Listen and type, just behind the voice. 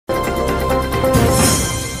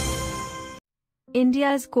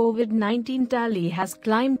India's COVID-19 tally has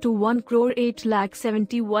climbed to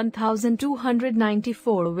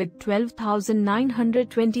 1,08,71,294 with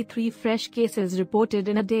 12,923 fresh cases reported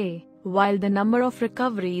in a day, while the number of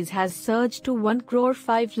recoveries has surged to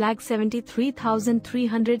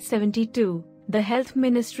 1,05,73,372, the Health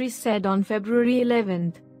Ministry said on February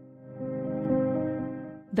 11.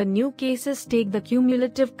 The new cases take the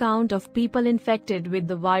cumulative count of people infected with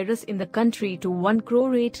the virus in the country to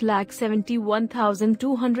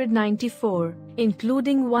 1,08,71,294,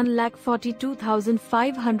 including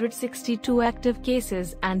 1,42,562 active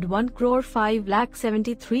cases and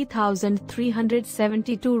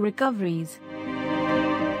 1,05,73,372 recoveries.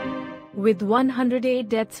 With 108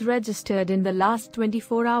 deaths registered in the last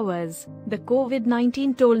 24 hours, the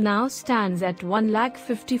COVID-19 toll now stands at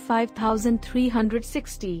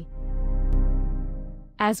 1,55,360.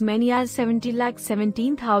 As many as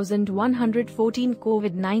 70,17,114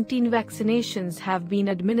 COVID-19 vaccinations have been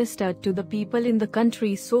administered to the people in the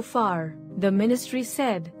country so far, the ministry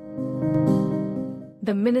said.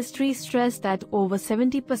 The ministry stressed that over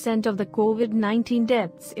 70% of the COVID-19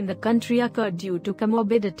 deaths in the country occurred due to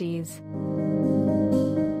comorbidities.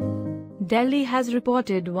 Delhi has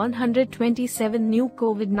reported 127 new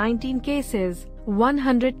COVID-19 cases,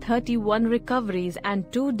 131 recoveries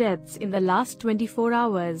and 2 deaths in the last 24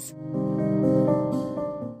 hours.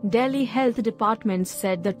 Delhi Health Department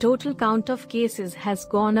said the total count of cases has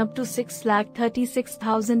gone up to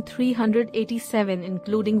 6,36,387,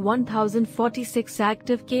 including 1,046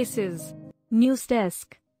 active cases. News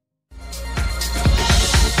Desk.